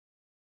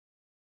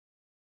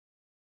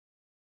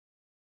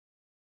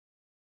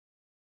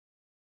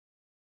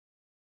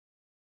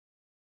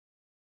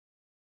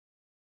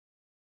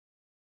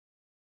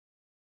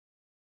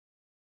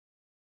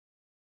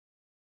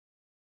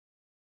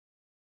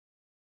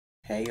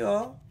Hey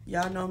y'all,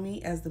 y'all know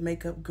me as the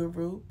makeup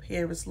guru,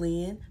 Paris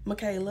Lynn,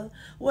 Michaela,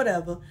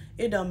 whatever.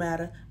 It don't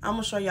matter. I'm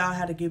gonna show y'all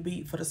how to get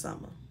beat for the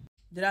summer.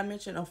 Did I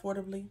mention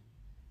affordably?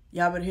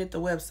 Y'all better hit the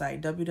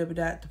website,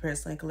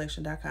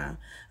 www.theparislynncollection.com.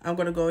 I'm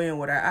gonna go in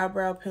with our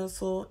eyebrow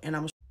pencil and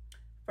I'm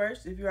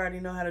first, if you already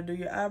know how to do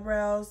your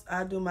eyebrows,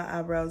 I do my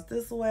eyebrows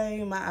this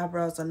way. My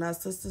eyebrows are not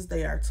sisters,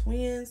 they are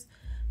twins.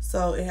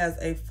 So it has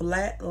a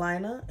flat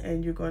liner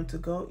and you're going to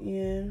go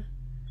in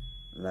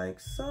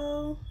like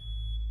so.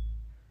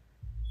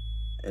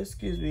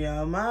 Excuse me,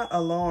 y'all. My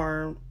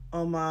alarm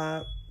on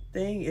my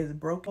thing is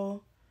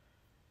broken.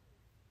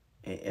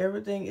 And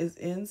everything is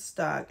in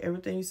stock.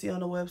 Everything you see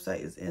on the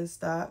website is in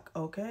stock,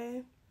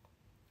 okay?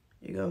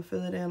 You're going to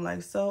fill it in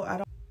like so. I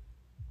don't.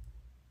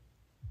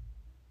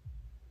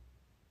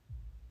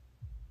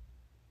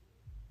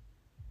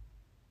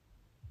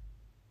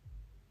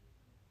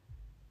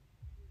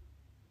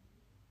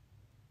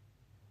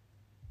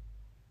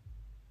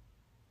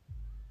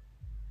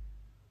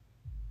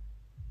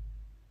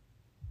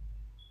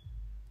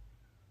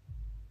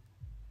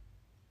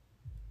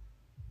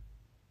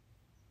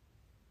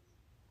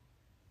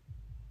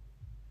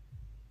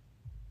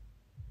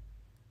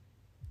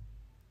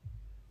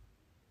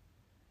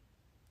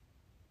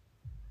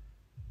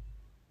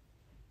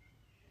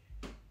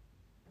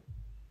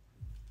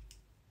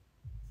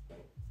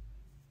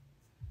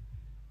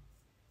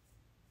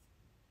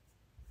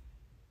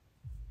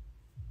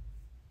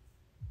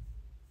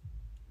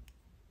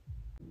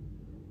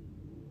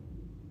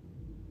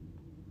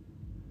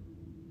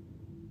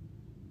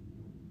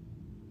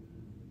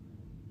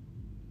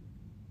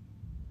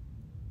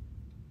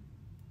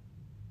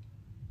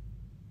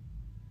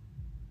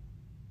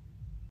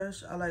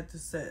 I like to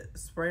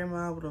spray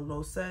mine with a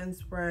little setting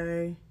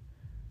spray.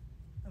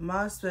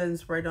 My setting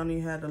spray don't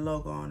even have the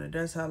logo on it.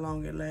 That's how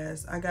long it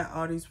lasts. I got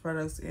all these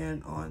products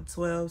in on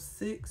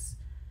 12/6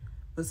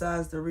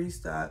 besides the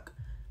restock.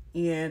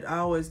 And I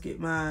always get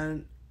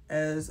mine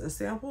as a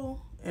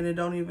sample and it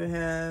don't even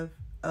have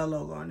a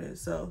logo on it.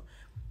 So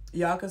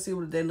y'all can see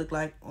what they look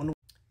like on the.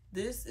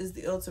 This is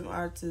the Ultimate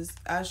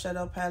Artist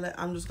eyeshadow palette.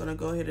 I'm just going to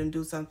go ahead and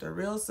do something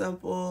real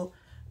simple,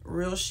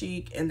 real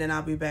chic, and then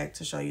I'll be back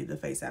to show you the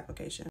face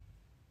application.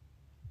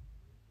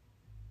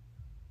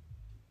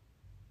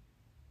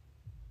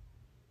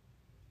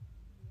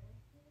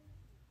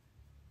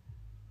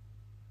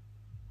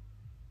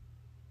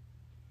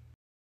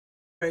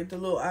 All right, the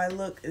little eye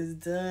look is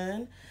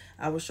done.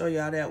 I will show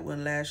y'all that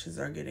when lashes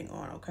are getting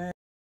on, okay?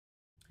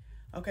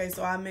 Okay,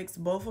 so I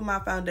mixed both of my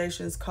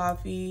foundations,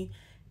 Coffee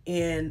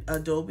and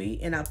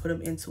Adobe, and I put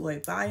them into a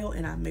vial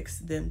and I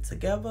mixed them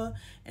together,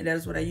 and that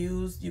is what I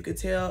used. You could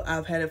tell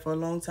I've had it for a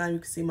long time. You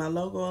can see my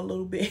logo a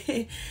little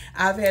bit.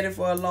 I've had it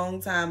for a long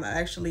time. I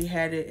actually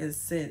had it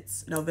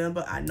since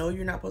November. I know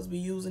you're not supposed to be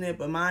using it,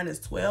 but mine is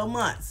 12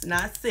 months,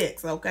 not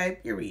 6, okay,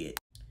 period.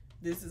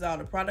 This is all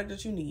the product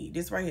that you need.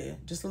 This right here,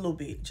 just a little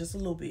bit, just a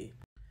little bit.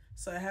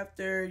 So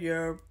after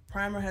your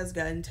primer has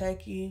gotten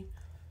tacky,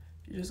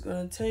 you're just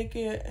gonna take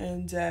it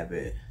and dab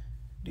it.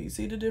 Do you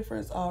see the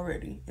difference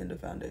already in the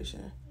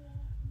foundation?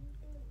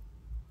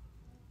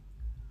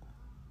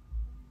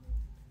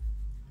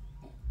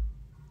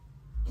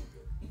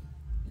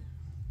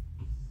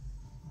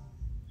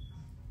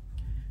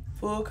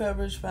 Full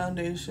coverage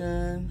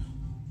foundation.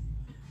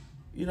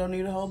 You don't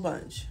need a whole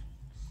bunch.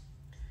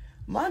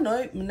 My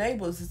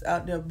neighbors is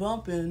out there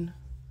bumping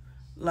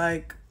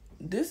like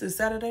this is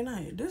Saturday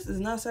night. This is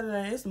not Saturday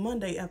night, it's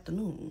Monday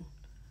afternoon.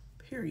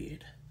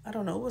 Period. I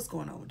don't know what's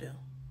going on with them.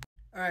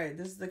 All right,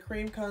 this is the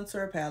cream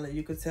contour palette.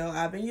 You can tell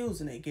I've been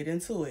using it. Get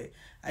into it.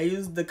 I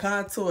use the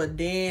contour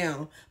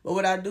down, but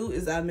what I do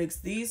is I mix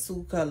these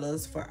two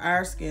colors for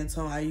our skin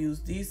tone. I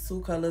use these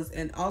two colors,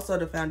 and also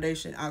the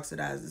foundation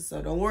oxidizes,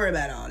 so don't worry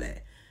about all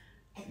that.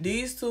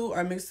 These two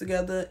are mixed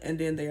together, and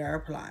then they are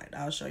applied.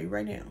 I'll show you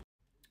right now.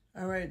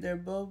 All right, they're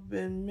both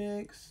been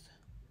mixed,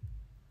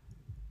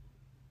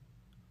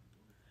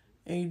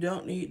 and you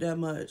don't need that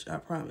much, I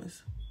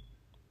promise.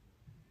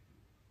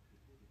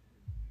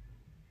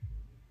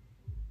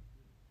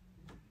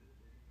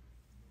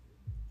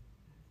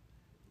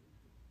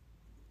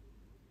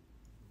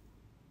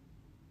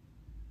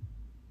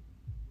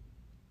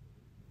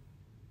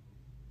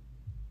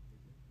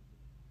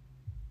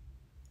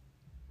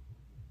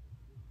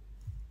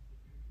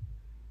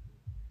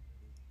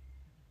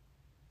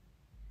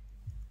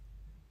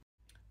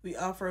 We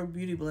offer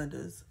beauty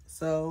blenders.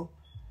 So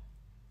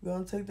we're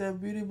gonna take that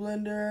beauty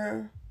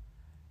blender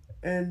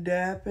and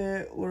dab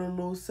it with a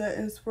little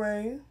setting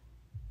spray.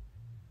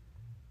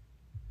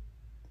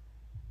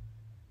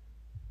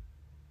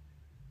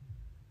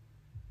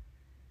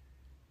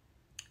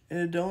 And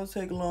it don't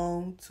take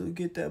long to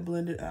get that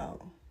blended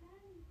out.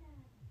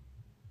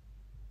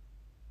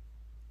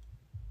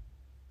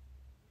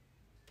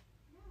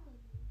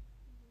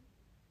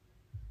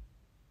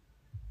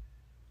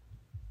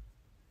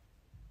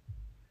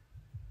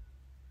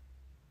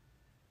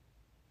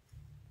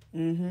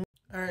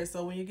 All right,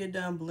 so when you get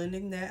done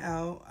blending that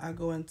out, I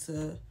go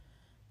into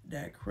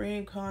that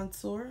cream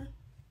contour.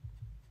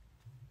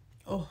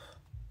 Oh,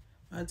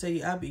 I tell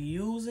you, I be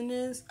using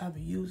this.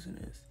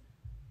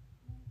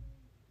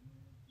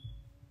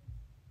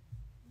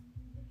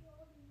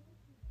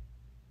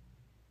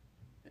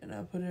 And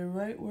I put it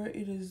right where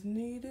it is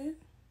needed.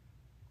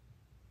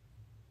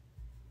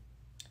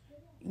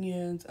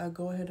 And I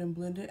go ahead and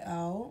blend it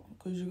out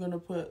because you're going to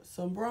put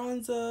some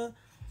bronzer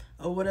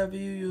or whatever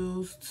you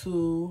use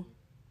to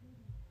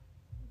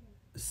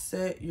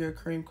set your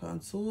cream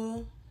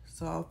contour.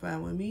 It's all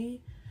fine with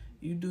me.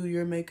 You do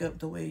your makeup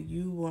the way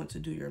you want to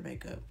do your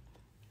makeup.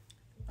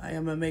 I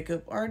am a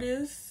makeup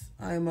artist.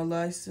 I am a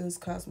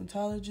licensed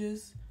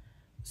cosmetologist.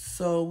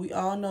 So we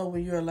all know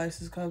when you're a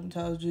licensed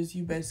cosmetologist,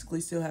 you basically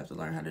still have to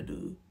learn how to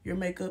do your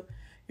makeup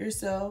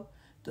yourself.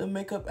 The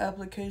makeup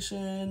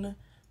application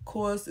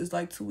course is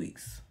like 2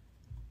 weeks.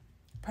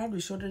 Probably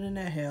shorter than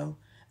that, hell.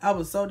 I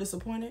was so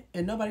disappointed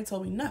and nobody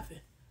told me nothing.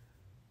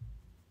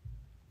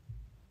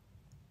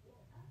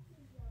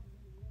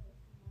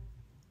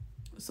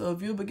 So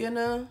if you're a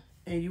beginner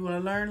and you want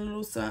to learn a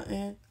little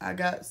something, I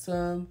got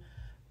some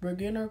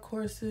beginner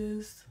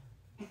courses.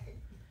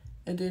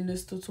 And then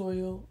this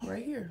tutorial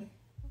right here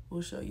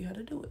will show you how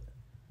to do it.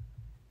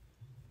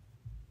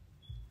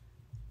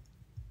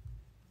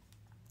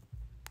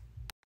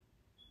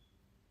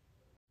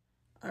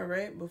 All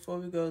right, before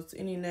we go to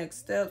any next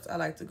steps, I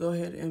like to go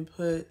ahead and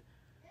put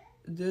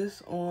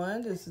this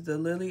on. This is the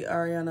Lily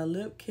Ariana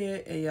Lip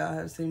Kit, and y'all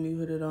have seen me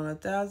put it on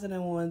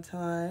 1,001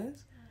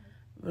 times.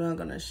 But I'm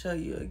going to show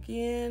you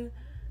again.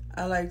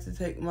 I like to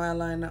take my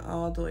liner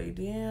all the way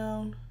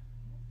down.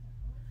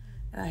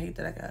 And I hate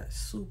that I got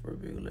super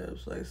big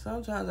lips. Like,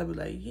 sometimes I'll be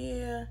like,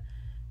 yeah.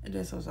 And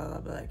then sometimes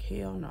I'll be like,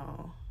 hell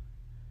no.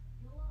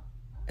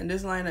 And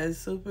this liner is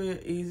super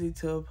easy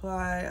to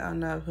apply. I'm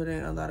not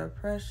putting a lot of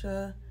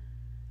pressure.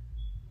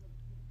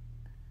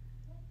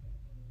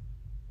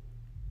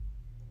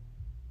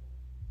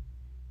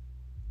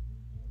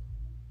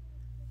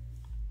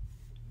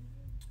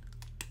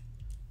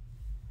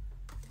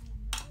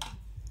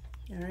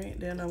 All right,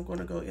 then I'm going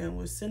to go in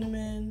with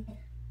cinnamon.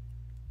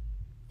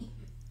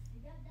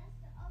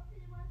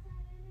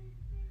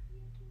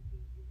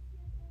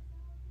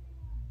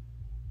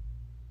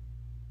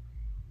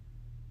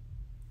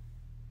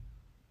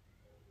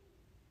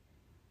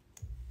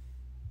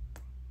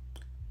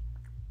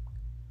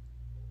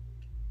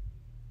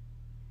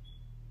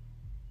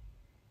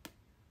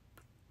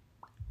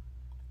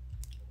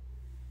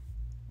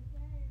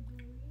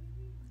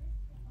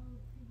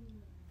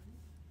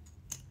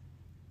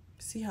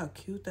 See how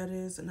cute that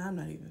is? And I'm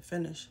not even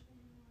finished.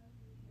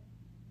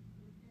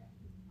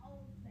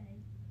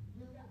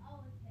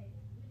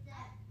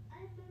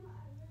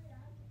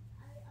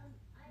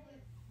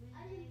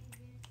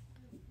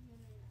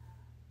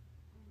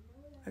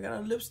 I got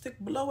a lipstick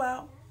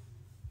blowout.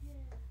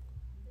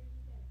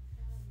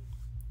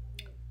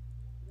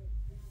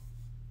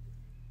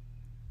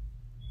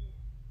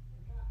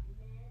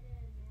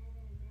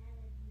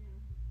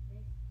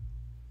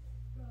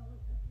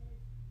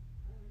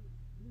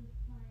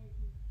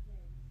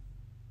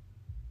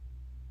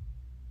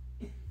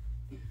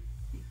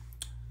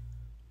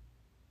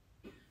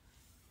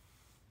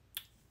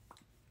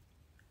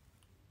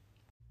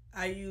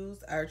 I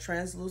used our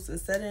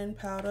translucent setting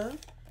powder,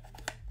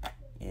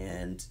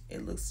 and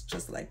it looks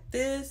just like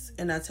this.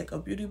 And I take a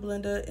beauty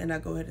blender and I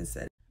go ahead and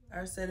set it.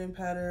 Our setting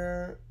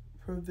powder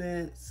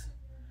prevents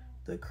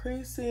the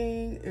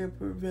creasing, it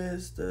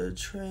prevents the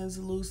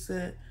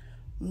translucent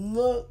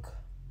look,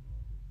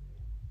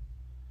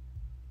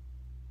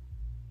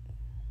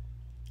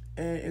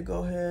 and it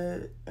go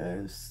ahead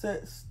and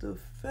sets the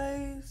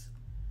face.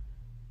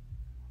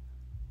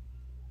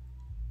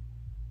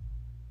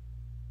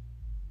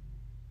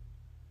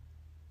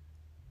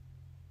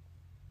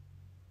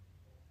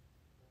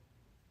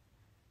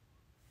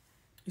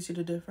 You see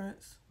the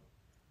difference?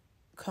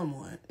 Come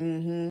on.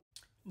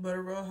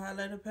 Butter Roll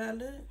highlighter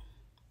palette.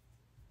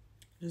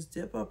 Just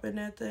dip up in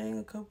that thing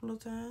a couple of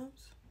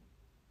times.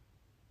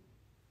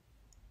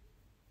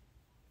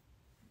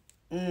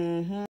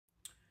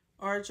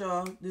 Alright,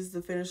 y'all, this is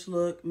the finished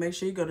look. Make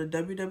sure you go to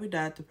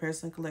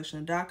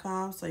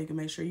www.thepearsoncollection.com so you can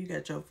make sure you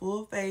got your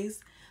full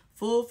face,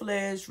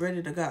 full-fledged,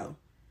 ready to go.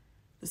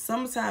 The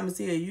summertime is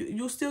here.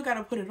 You still got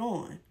to put it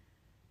on.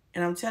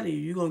 And I'm telling you,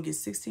 you're going to get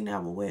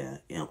 16-hour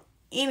wear. You know,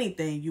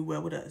 anything you wear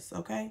with us,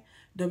 okay?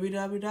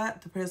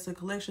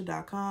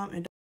 www.thepearsoncollection.com.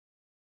 And